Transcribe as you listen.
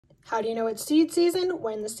How do you know it's seed season?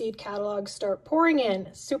 When the seed catalogs start pouring in.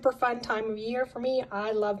 Super fun time of year for me.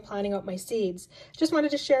 I love planning out my seeds. Just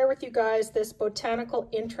wanted to share with you guys this botanical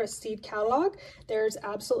interest seed catalog. There's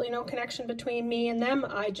absolutely no connection between me and them.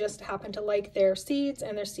 I just happen to like their seeds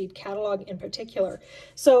and their seed catalog in particular.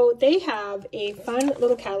 So they have a fun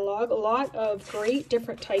little catalog, a lot of great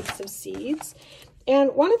different types of seeds.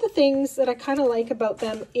 And one of the things that I kind of like about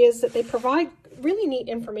them is that they provide really neat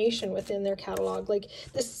information within their catalog. Like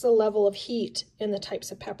this is a level of heat in the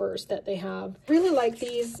types of peppers that they have. Really like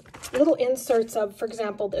these little inserts of, for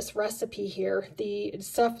example, this recipe here, the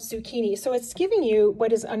stuffed zucchini. So it's giving you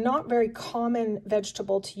what is a not very common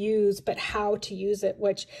vegetable to use, but how to use it,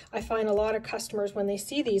 which I find a lot of customers, when they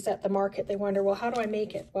see these at the market, they wonder, well, how do I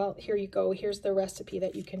make it? Well, here you go. Here's the recipe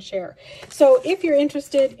that you can share. So if you're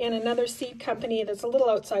interested in another seed company that's a little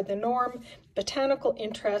outside the norm, Botanical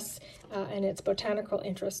Interests, and it's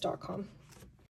botanicalinterest.com.